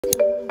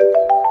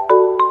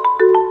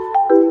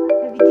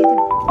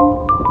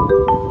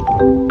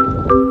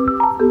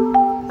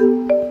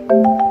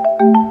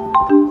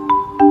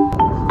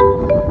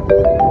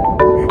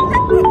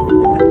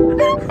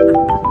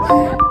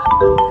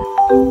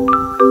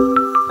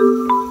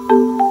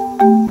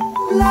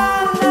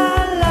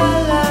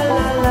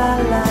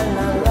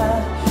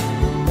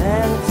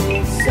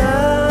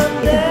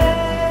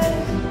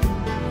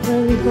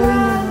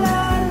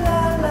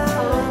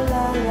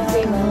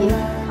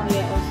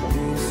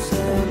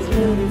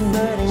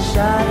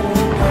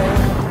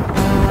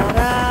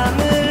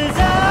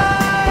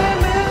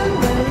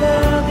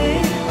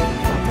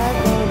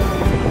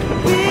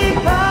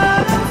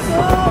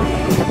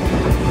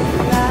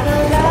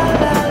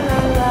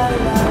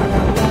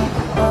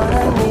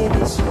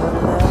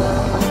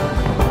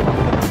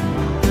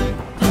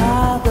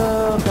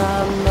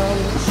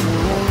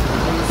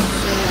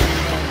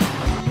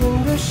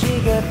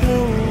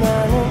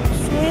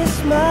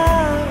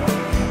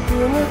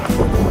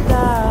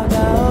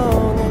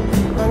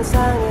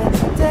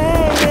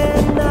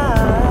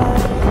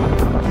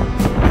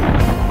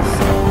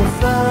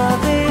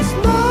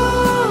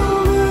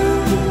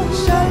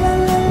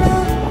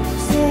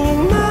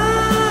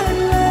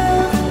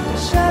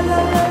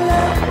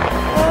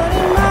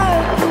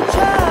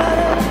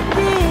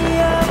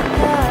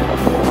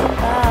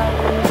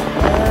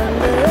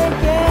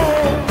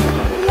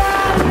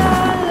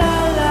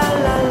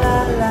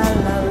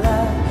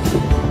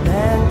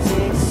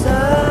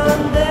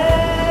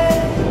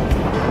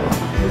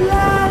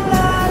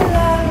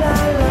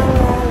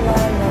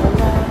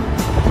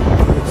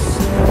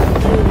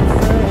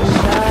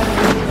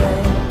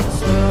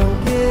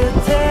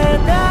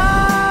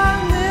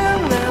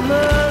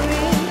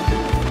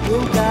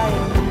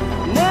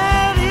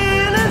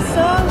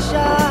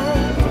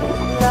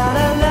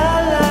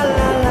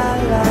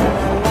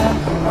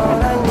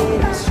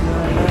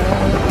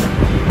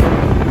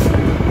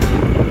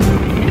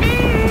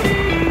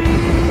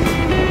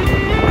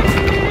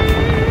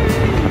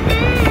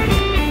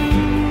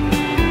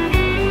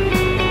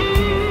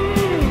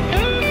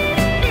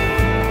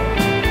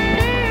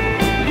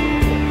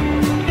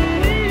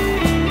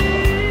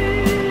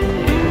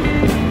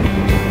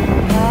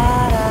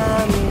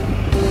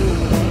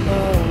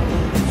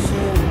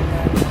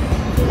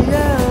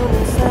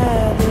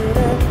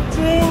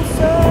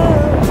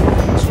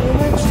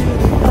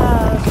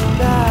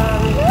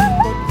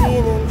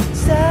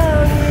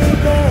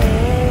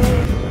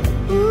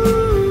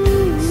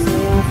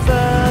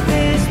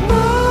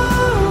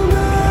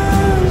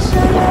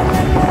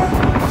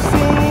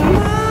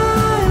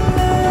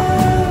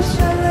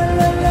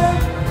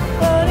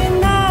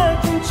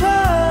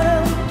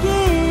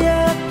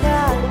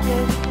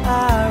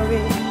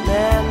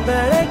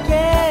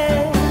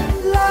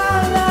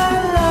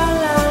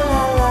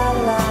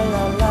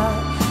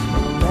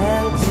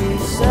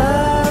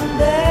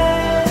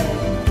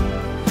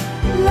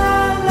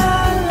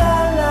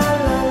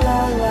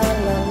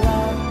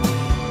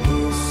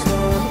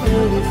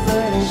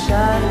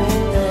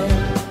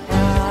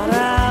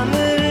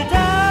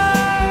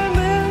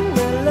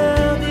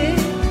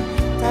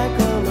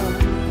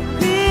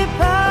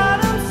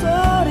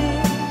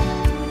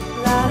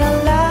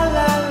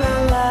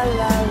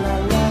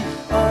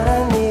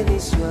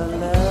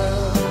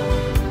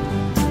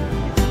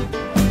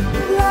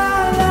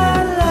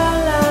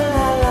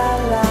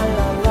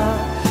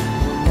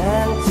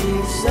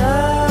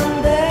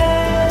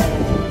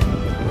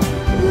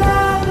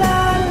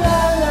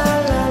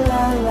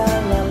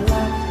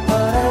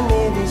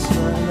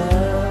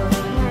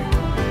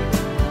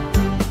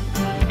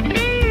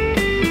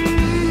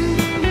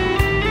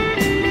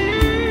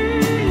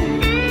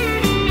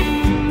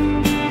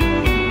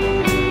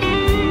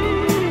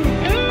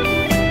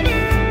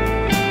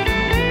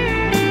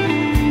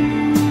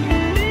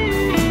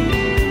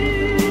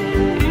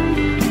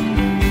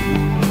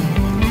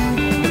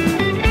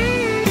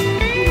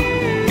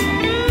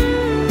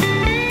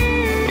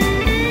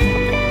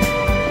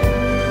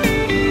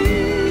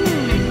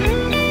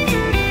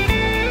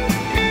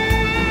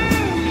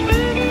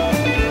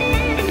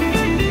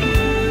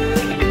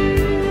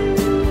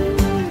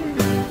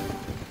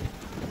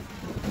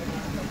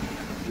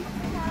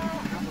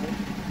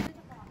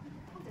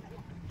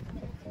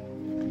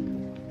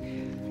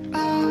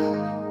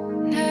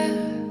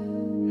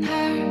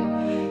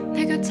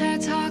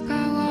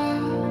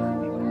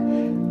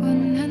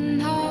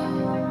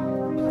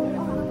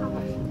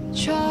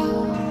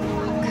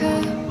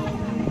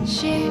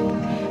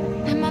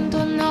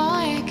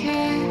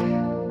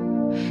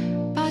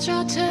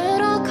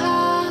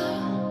들어가.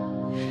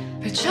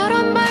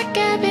 별처럼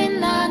밝게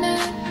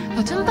빛나는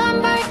어둠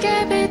밤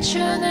밝게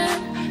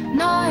비추는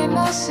너의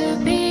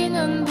모습이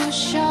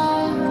눈부셔.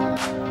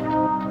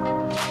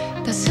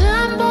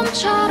 따스한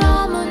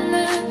봄처럼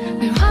웃는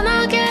늘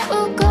환하게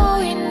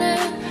웃고 있는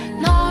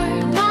널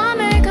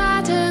맘에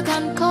가득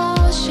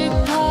안고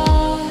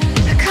싶어.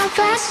 I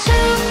confess to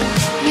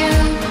you,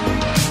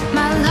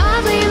 my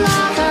lovely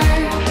lover,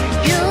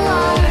 you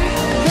are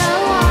the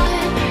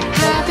one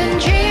I've been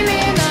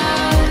dreaming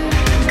of.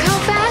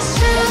 Confess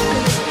to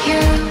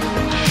you,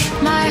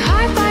 my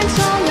heart finds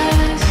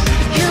solace,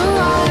 you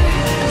are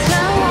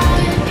the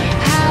one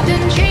I've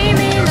been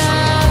dreaming of.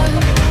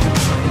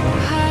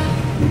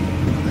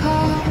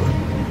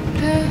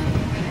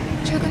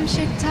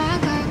 조금씩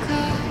다가가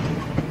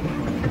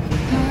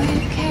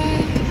너에게.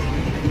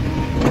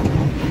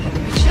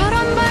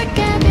 별처럼 밝게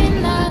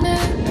빛나는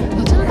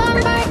어둠 밤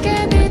밝게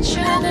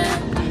비추는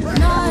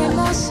너의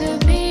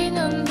모습이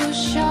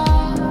눈부셔.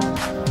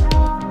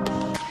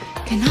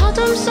 긴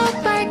어둠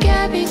속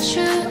밝게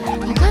비춘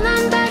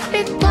포근한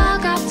달빛과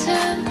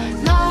같은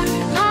널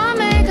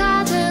맘에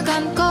가득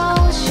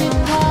안고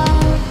싶어.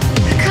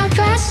 I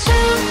confess to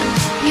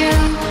you,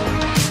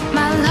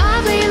 my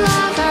lovely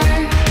lover,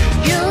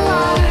 you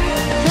are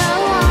the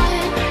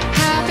one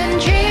I've been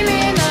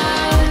dreaming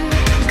of.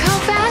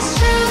 Confess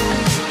to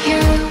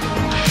you,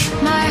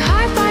 my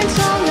heart finds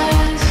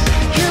solace,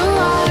 you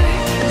are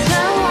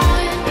the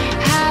one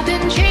I've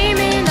been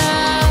dreaming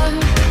of.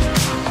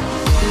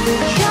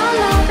 Your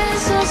love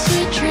is a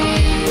sweet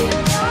dream,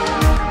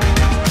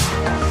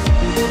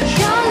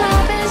 your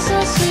love is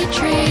a sweet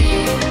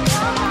dream.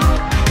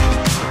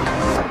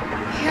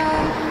 Your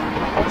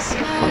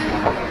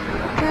smile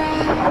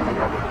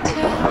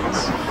brightens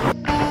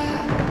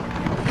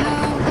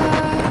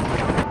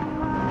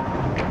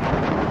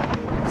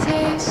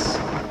this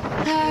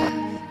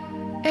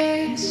love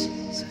is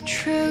so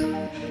true,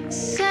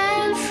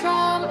 sent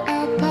from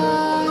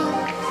above.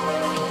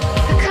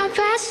 I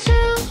confess to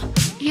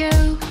you,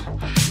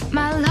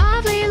 my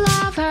lovely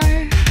lover,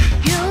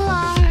 you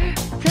are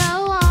the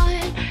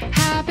one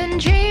I've been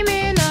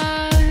dreaming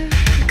of.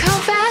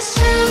 Confess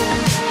to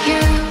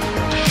you,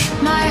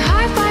 my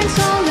heart finds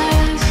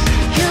solace,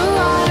 you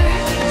are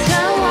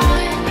the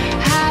one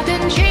I've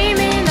been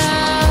dreaming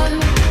of.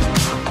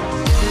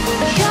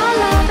 Your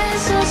love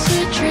is a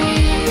sweet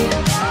dream,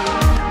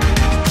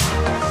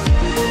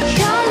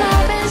 your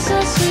love is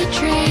a sweet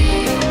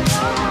dream,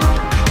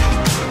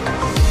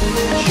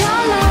 your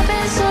love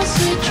is a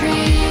sweet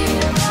dream.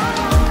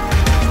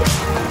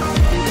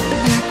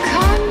 I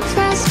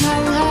confess my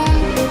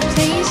love,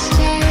 please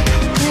stay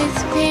with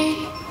me.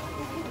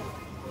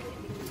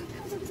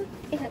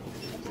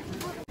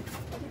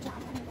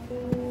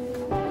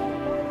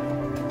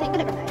 Take a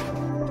look at that.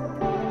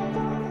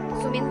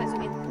 Zoom in, zoom